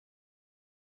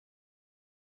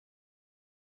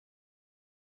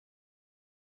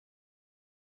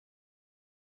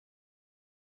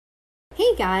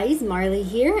Hey guys, Marley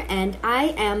here, and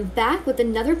I am back with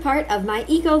another part of my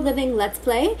Eco Living Let's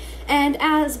Play, and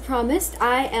as promised,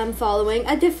 I am following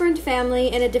a different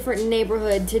family in a different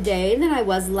neighborhood today than I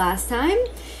was last time.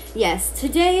 Yes,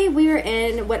 today we are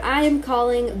in what I am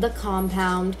calling the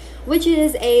compound, which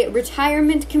is a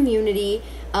retirement community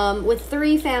with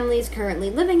 3 families currently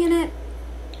living in it,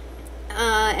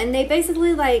 and they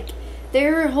basically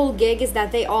their whole gig is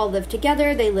that they all live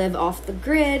together, they live off the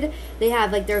grid, they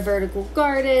have their vertical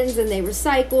gardens, and they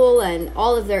recycle, and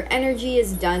all of their energy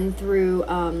is done through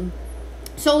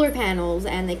solar panels,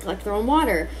 and they collect their own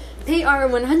water. They are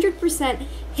 100%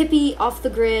 hippie, off the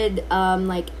grid,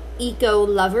 eco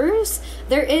lovers.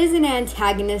 There is an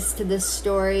antagonist to this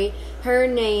story. Her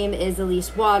name is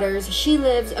Elise Waters. She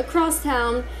lives across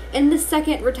town in the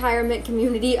second retirement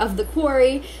community of the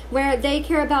quarry, where they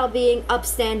care about being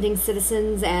upstanding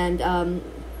citizens and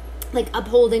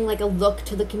upholding a look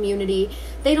to the community.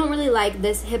 They don't really like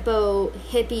this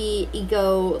hippie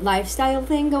eco lifestyle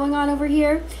thing going on over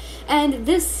here. And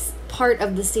this part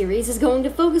of the series is going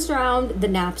to focus around the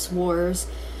Naps Wars,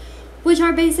 which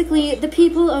are basically the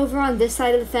people over on this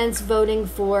side of the fence voting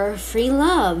for free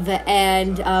love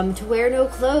and to wear no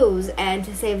clothes and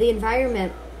to save the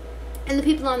environment. And the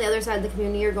people on the other side of the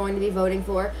community are going to be voting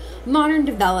for modern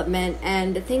development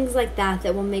and things like that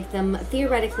that will make them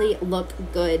theoretically look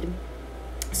good.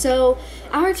 So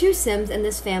our 2 Sims in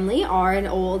this family are an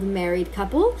old married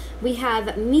couple. We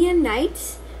have Mia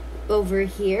Knight over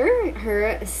here.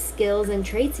 Her skills and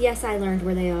traits, yes, I learned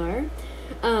where they are.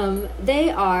 They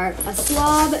are a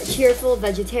slob, cheerful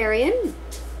vegetarian.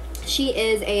 She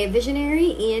is a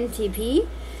visionary ENTP,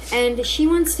 and she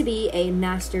wants to be a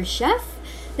master chef.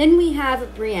 Then we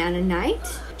have Brianna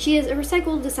Knight. She is a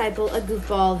recycled disciple, a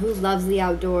goofball who loves the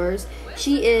outdoors.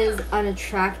 She is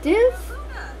unattractive.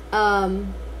 I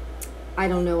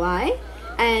don't know why.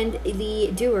 And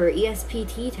the doer,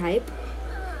 ESPT type.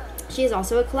 She is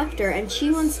also a collector, and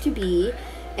she wants to be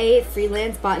a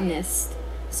freelance botanist.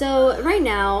 So right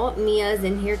now, Mia's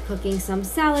in here cooking some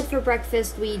salad for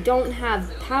breakfast. We don't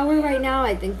have power right now.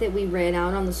 I think that we ran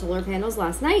out on the solar panels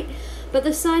last night, but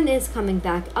the sun is coming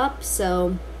back up,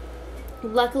 so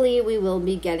luckily we will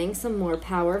be getting some more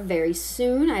power very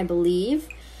soon, I believe.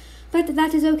 But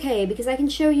that is okay, because I can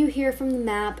show you here from the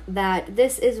map that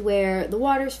this is where the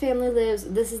Waters family lives.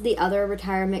 This is the other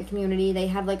retirement community. They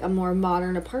have a more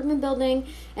modern apartment building,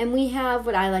 and we have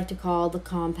what I like to call the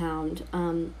compound.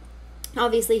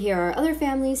 Obviously, here are other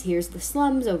families. Here's the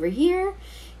slums over here.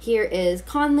 Here is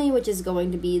Conley, which is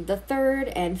going to be the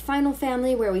 3rd and final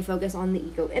family where we focus on the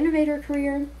eco-innovator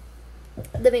career,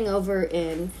 living over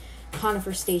in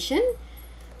Conifer Station.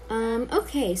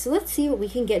 Okay, so let's see what we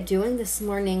can get doing this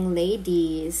morning,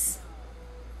 ladies.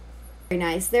 Very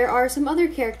nice. There are some other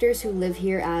characters who live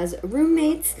here as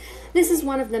roommates. This is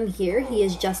one of them here. He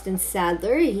is Justin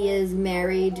Sadler. He is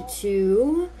married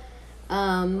to...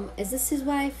 is this his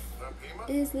wife?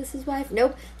 Is this his wife?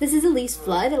 Nope. This is Elise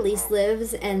Flood. Elise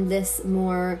lives in this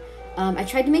more... I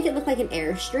tried to make it look like an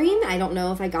Airstream. I don't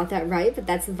know if I got that right, but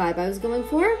that's the vibe I was going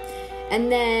for.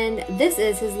 And then this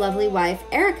is his lovely wife,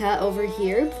 Erica, over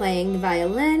here playing the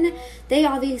violin. They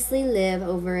obviously live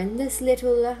over in this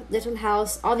little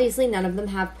house. Obviously, none of them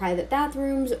have private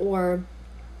bathrooms or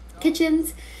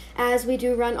kitchens, as we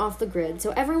do run off the grid.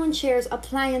 So everyone shares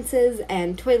appliances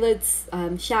and toilets,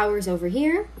 showers over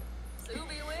here.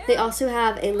 They also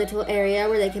have a little area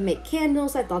where they can make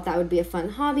candles. I thought that would be a fun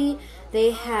hobby.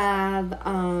 They have,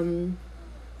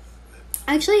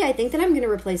 actually, I think that I'm going to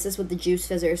replace this with the juice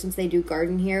fizzer since they do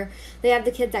garden here. They have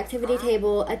the kids' activity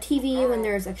table, a TV when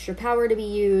there's extra power to be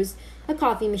used, a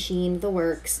coffee machine, the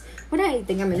works. What I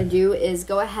think I'm going to do is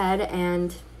go ahead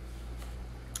and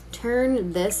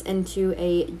turn this into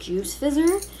a juice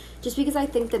fizzer, just because I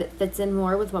think that it fits in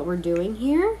more with what we're doing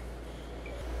here.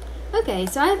 Okay,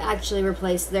 so I've actually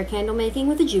replaced their candle making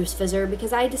with a juice fizzer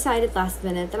because I decided last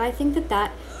minute that I think that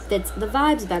that fits the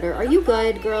vibes better. Are you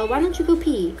good, girl? Why don't you go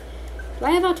pee? Do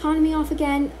I have autonomy off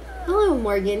again? Hello,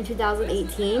 Morgan,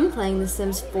 2018, playing The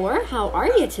Sims 4. How are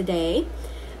you today?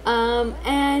 And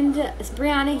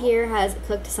Brianna here has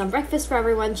cooked some breakfast for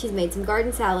everyone. She's made some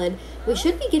garden salad. We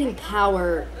should be getting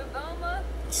power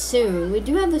soon. We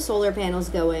do have the solar panels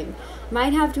going.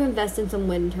 Might have to invest in some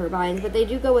wind turbines, but they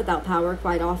do go without power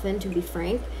quite often, to be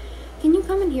frank. Can you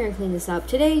come in here and clean this up?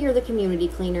 Today you're the community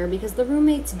cleaner because the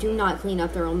roommates do not clean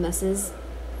up their own messes.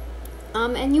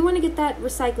 And you want to get that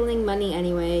recycling money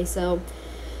anyway, so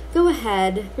go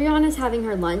ahead. Brianna's having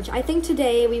her lunch. I think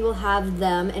today we will have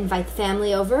them invite the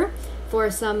family over for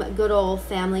some good old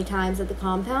family times at the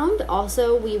compound.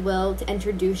 Also, we will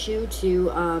introduce you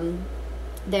to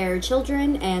their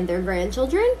children and their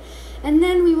grandchildren. And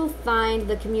then we will find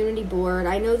the community board.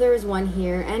 I know there is one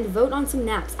here. And vote on some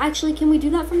naps. Actually, can we do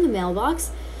that from the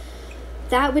mailbox?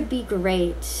 That would be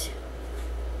great.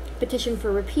 Petition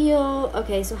for repeal.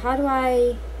 Okay, so how do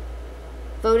I...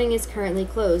 Voting is currently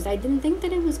closed. I didn't think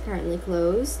that it was currently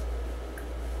closed.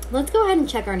 Let's go ahead and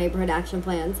check our neighborhood action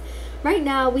plans. Right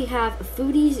now we have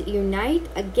Foodies Unite.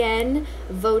 Again,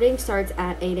 voting starts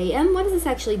at 8 a.m. What does this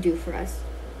actually do for us?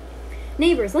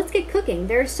 Neighbors, let's get cooking.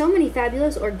 There are so many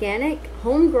fabulous, organic,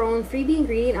 homegrown, freebie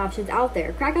ingredient options out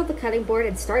there. Crack out the cutting board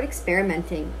and start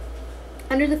experimenting.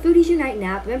 Under the Foodies Unite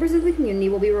NAP, members of the community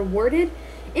will be rewarded,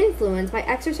 influenced by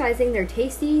exercising their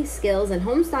tasty skills in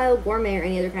home-style, gourmet, or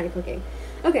any other kind of cooking.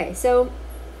 Okay, so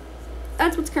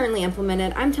that's what's currently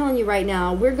implemented. I'm telling you right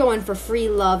now, we're going for free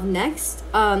love next.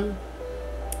 And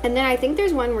then I think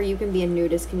there's one where you can be a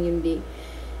nudist community.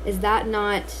 Is that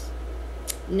not...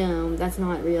 No, that's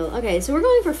not real. Okay, so we're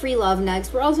going for free love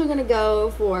next. We're also going to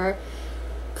go for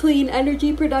clean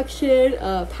energy production,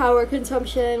 power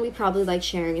consumption. We probably like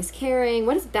sharing is caring.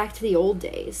 What is back to the old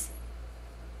days?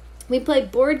 We play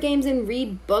board games and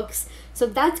read books. So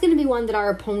that's going to be one that our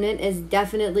opponent is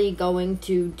definitely going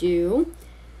to do.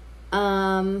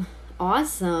 Awesome.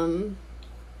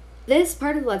 This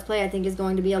part of the Let's Play, I think, is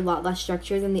going to be a lot less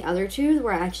structured than the other two,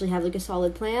 where I actually have, like, a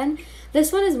solid plan.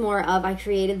 This one is more of, I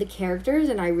created the characters,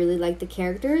 and I really like the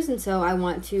characters, and so I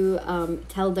want to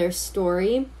tell their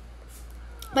story,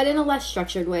 but in a less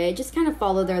structured way. Just kind of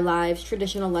follow their lives,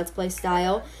 traditional Let's Play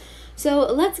style. So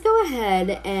let's go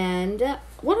ahead, and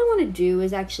what I want to do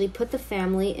is actually put the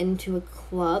family into a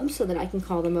club so that I can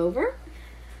call them over.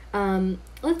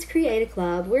 Let's create a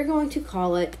club. We're going to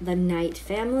call it the Night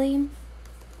Family.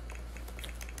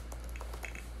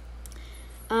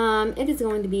 It is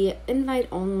going to be invite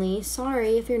only.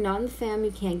 Sorry, if you're not in the fam,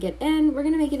 you can't get in. We're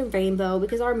going to make it a rainbow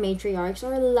because our matriarchs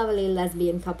are a lovely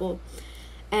lesbian couple.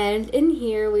 And in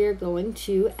here, we are going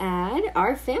to add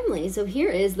our family. So here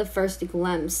is the first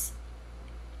glimpse.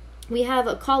 We have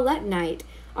a Colette Knight,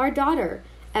 our daughter.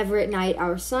 Everett Knight,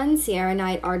 our son. Sierra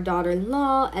Knight, our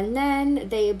daughter-in-law. And then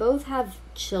they both have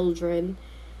children.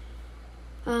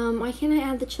 Why can't I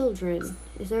add the children?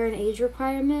 Is there an age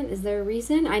requirement? Is there a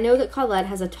reason? I know that Colette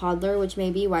has a toddler, which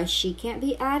may be why she can't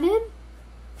be added.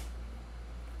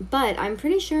 But I'm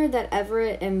pretty sure that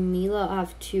Everett and Mila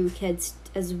have 2 kids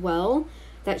as well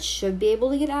that should be able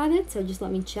to get added. So just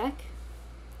let me check.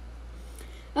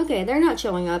 Okay, they're not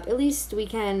showing up. At least we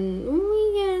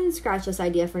can scratch this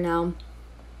idea for now.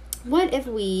 What if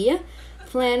we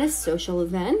plan a social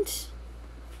event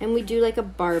and we do like a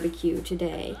barbecue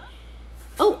today?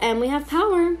 Oh, and we have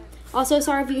power. Also,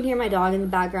 sorry if you can hear my dog in the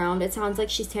background. It sounds like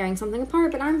she's tearing something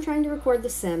apart, but I'm trying to record The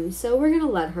Sims, so we're going to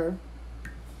let her.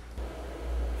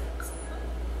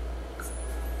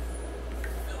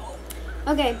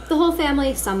 Okay, the whole family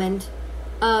is summoned.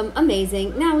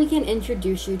 Amazing. Now we can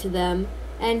introduce you to them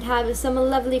and have some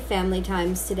lovely family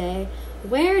times today.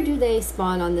 Where do they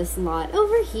spawn on this lot?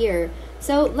 Over here.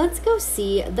 So let's go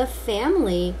see the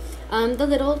family. The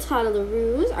little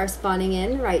toddleroos are spawning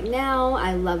in right now.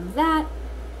 I love that.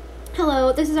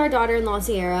 Hello, this is our daughter-in-law,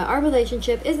 Sierra. Our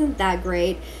relationship isn't that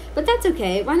great, but that's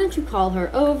okay. Why don't you call her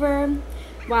over?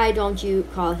 Why don't you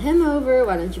call him over?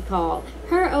 Why don't you call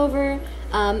her over?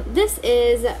 This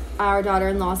is our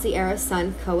daughter-in-law, Sierra's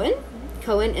son, Cohen.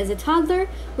 Cohen is a toddler.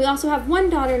 We also have one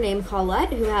daughter named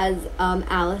Colette who has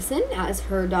Allison as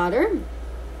her daughter.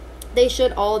 They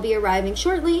should all be arriving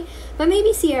shortly, but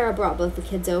maybe Sierra brought both the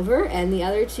kids over and the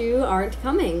other 2 aren't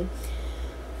coming.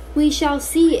 We shall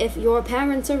see if your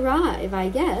parents arrive, I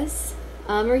guess.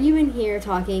 Are you in here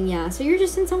talking? Yeah, so you're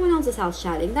just in someone else's house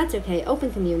chatting. That's okay.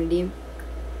 Open community.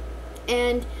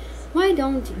 And why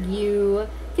don't you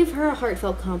give her a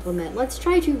heartfelt compliment? Let's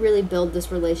try to really build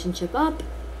this relationship up.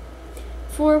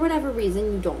 For whatever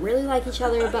reason, you don't really like each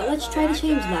other, but let's try to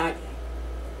change that.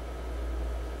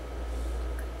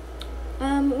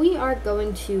 We are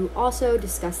going to also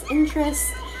discuss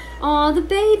interests. Aw, the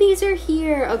babies are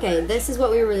here. Okay, this is what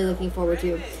we were really looking forward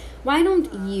to. Why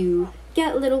don't you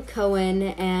get little Cohen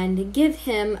and give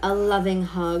him a loving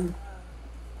hug?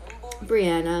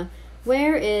 Brianna,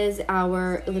 where is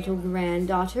our little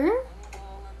granddaughter?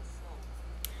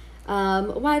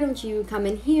 Why don't you come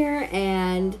in here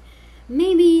and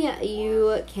maybe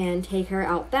you can take her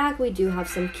out back. We do have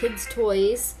some kids'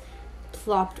 toys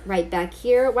plopped right back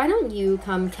here. Why don't you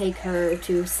come take her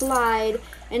to Slide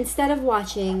instead of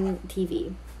watching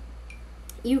TV?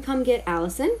 You come get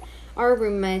Allison. Our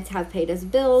roommates have paid us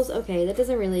bills. Okay, that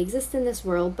doesn't really exist in this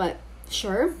world, but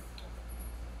sure.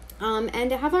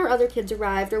 And have our other kids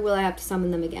arrived, or will I have to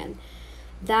summon them again?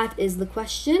 That is the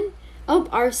question. Oh,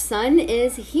 our son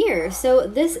is here. So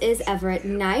this is Everett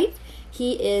Knight.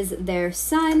 He is their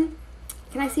son.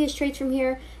 Can I see his traits from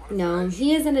here? No,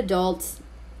 he is an adult.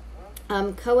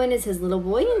 Cohen is his little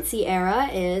boy, and Sierra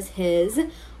is his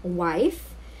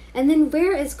wife. And then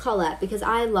where is Colette? Because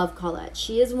I love Colette.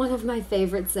 She is one of my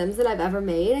favorite Sims that I've ever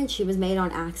made, and she was made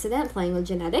on accident playing with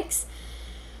genetics.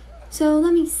 So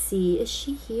let me see. Is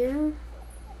she here?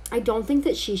 I don't think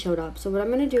that she showed up. So what I'm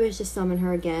going to do is just summon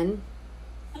her again.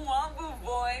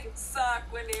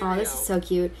 Oh, this is so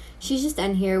cute. She's just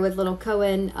in here with little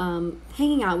Cohen,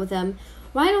 hanging out with him.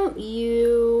 Why don't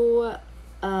you,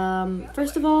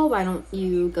 first of all, why don't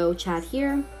you go chat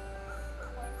here?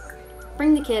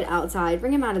 Bring the kid outside.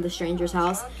 Bring him out of the stranger's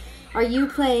house. Are you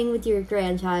playing with your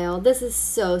grandchild? This is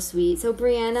so sweet. So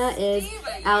Brianna is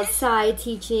outside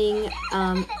teaching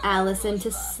Allison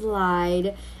to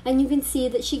slide. And you can see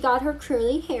that she got her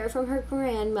curly hair from her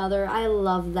grandmother. I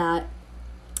love that.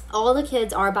 All the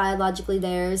kids are biologically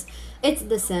theirs. It's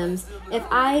The Sims. If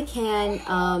I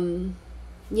can,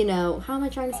 you know, how am I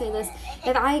trying to say this?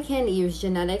 If I can use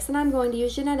genetics, then I'm going to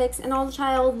use genetics. And all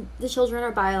the children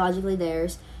are biologically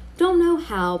theirs. Don't know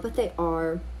how, but they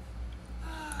are.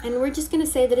 And we're just going to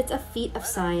say that it's a feat of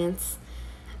science.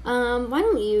 Why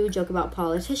don't you joke about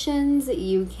politicians?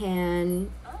 You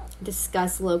can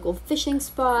discuss local fishing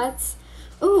spots.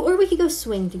 Oh, or we could go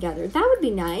swing together. That would be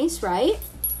nice, right?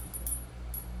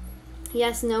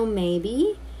 Yes, no,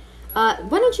 maybe. Why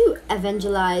don't you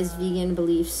evangelize vegan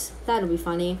beliefs? That'll be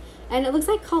funny. And it looks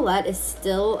like Colette is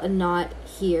still not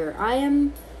here. I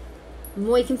am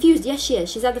muy confused. Yes, she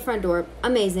is. She's at the front door.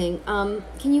 Amazing.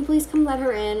 Can you please come let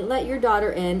her in? Let your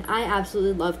daughter in. I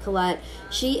absolutely love Colette.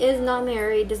 She is not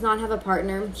married, does not have a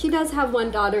partner. She does have one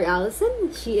daughter,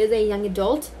 Allison. She is a young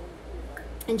adult.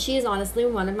 And she is honestly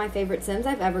one of my favorite Sims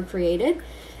I've ever created.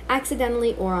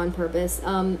 Accidentally or on purpose.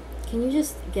 Can you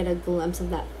just get a glimpse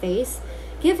of that face?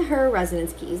 Give her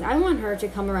residence keys. I want her to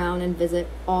come around and visit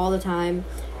all the time.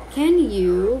 Can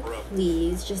you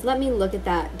please just let me look at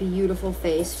that beautiful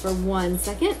face for 1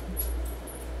 second?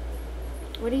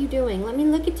 What are you doing? Let me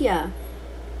look at you.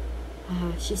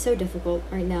 She's so difficult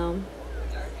right now.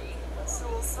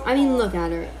 I mean, look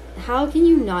at her. How can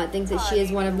you not think that she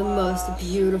is one of the most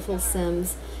beautiful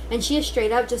Sims? And she is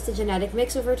straight up just a genetic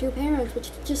mix of her two parents, which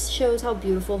just shows how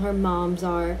beautiful her moms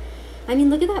are. I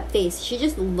mean, look at that face. She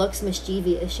just looks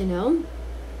mischievous, you know?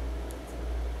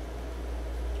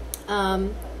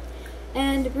 And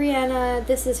Brianna,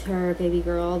 this is her baby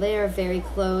girl. They are very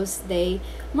close.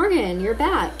 Morgan, you're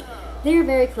back. They are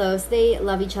very close. They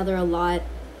love each other a lot.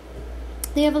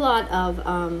 They have a lot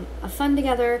of fun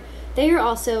together. They are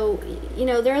also, you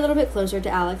know, they're a little bit closer to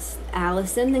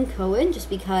Allison than Cohen, just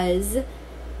because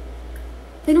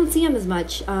they don't see him as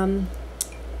much.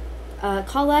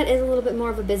 Colette is a little bit more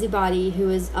of a busybody who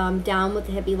is down with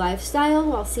the hippie lifestyle,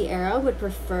 while Sierra would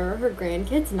prefer her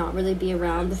grandkids not really be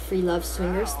around the free love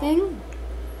swingers thing.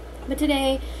 But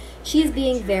today, she is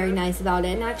being very nice about it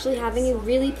and actually having a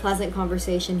really pleasant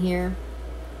conversation here.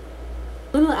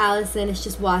 Little Allison is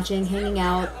just watching, hanging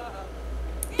out,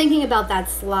 thinking about that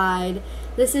slide.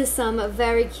 This is some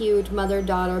very cute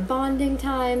mother-daughter bonding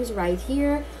times right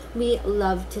here. We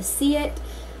love to see it.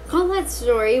 Colette's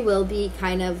story will be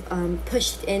kind of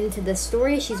pushed into this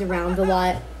story. She's around a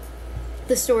lot.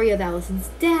 The story of Allison's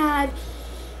dad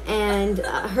and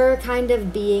her kind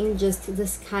of being just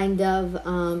this kind of,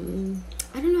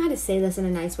 I don't know how to say this in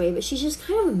a nice way, but she's just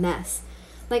kind of a mess.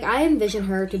 Like, I envision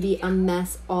her to be a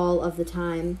mess all of the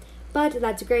time. But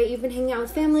that's great. You've been hanging out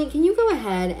with family. Can you go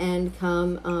ahead and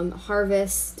come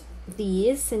harvest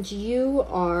these, since you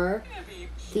are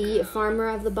the farmer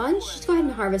of the bunch? Just go ahead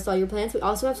and harvest all your plants. We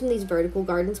also have some of these vertical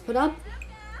gardens put up.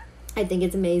 I think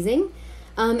it's amazing.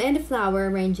 And a flower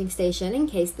arranging station in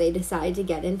case they decide to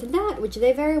get into that, which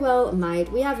they very well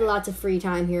might. We have lots of free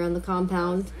time here on the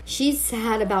compound. She's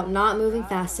sad about not moving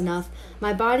fast enough.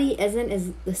 My body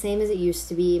isn't the same as it used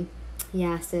to be.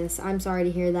 Yeah, sis, I'm sorry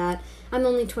to hear that. I'm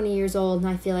only 20 years old and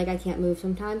I feel like I can't move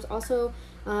sometimes. Also,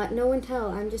 no one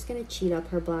tell. I'm just going to cheat up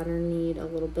her bladder need a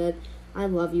little bit. I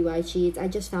love UI cheats. I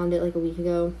just found it like a week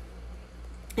ago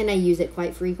and I use it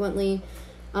quite frequently.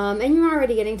 And you're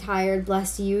already getting tired,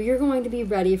 bless you. You're going to be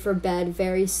ready for bed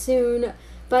very soon.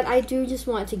 But I do just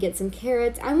want to get some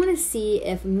carrots. I want to see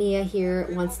if Mia here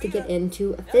wants to get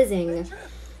into fizzing.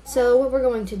 So what we're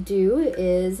going to do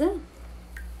is...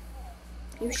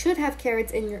 You should have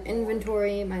carrots in your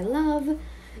inventory, my love.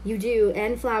 You do,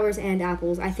 and flowers and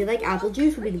apples. I feel like apple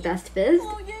juice would be the best fizzed.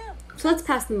 So let's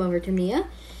pass them over to Mia.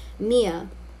 Mia,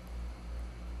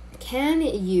 can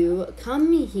you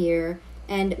come here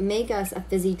and make us a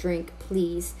fizzy drink,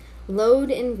 please? Load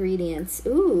ingredients.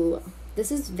 Ooh,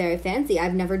 this is very fancy.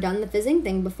 I've never done the fizzing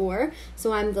thing before,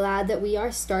 so I'm glad that we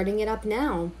are starting it up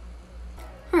now.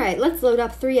 Alright, let's load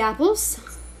up 3 apples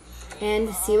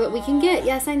and see what we can get.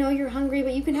 Yes, I know you're hungry,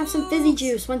 but you can have some fizzy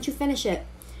juice once you finish it.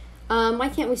 Why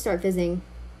can't we start fizzing?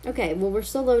 Okay, well, we're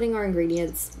still loading our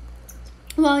ingredients.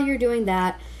 While you're doing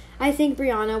that, I think,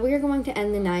 Brianna, we are going to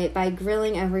end the night by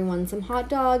grilling everyone some hot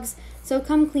dogs. So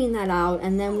come clean that out,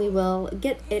 and then we will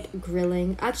get it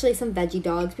grilling. Actually, some veggie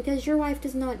dogs, because your wife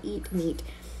does not eat meat.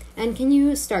 And can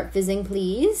you start fizzing,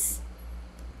 please?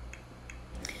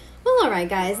 Well, alright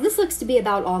guys, this looks to be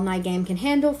about all my game can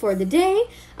handle for the day.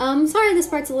 Sorry this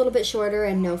part's a little bit shorter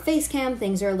and no face cam.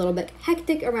 Things are a little bit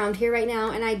hectic around here right now,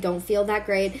 and I don't feel that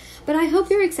great. But I hope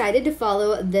you're excited to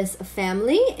follow this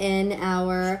family in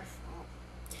our...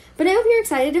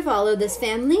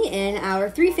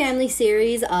 3-family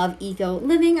series of eco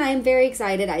living. I am very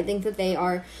excited. I think that they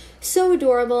are so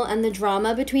adorable, and the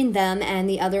drama between them and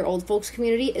the other old folks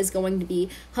community is going to be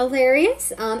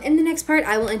hilarious. In the next part,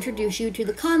 I will introduce you to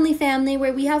the Conley family,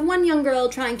 where we have one young girl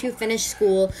trying to finish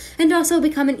school and also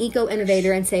become an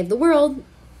eco-innovator and save the world.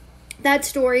 That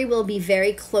story will be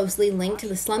very closely linked to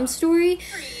the slum story.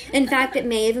 In fact, it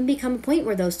may even become a point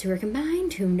where those two are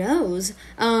combined. Who knows?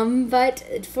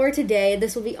 But for today,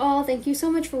 this will be all. Thank you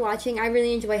so much for watching. I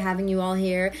really enjoy having you all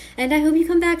here, and I hope you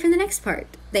come back for the next part.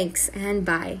 Thanks, and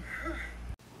bye.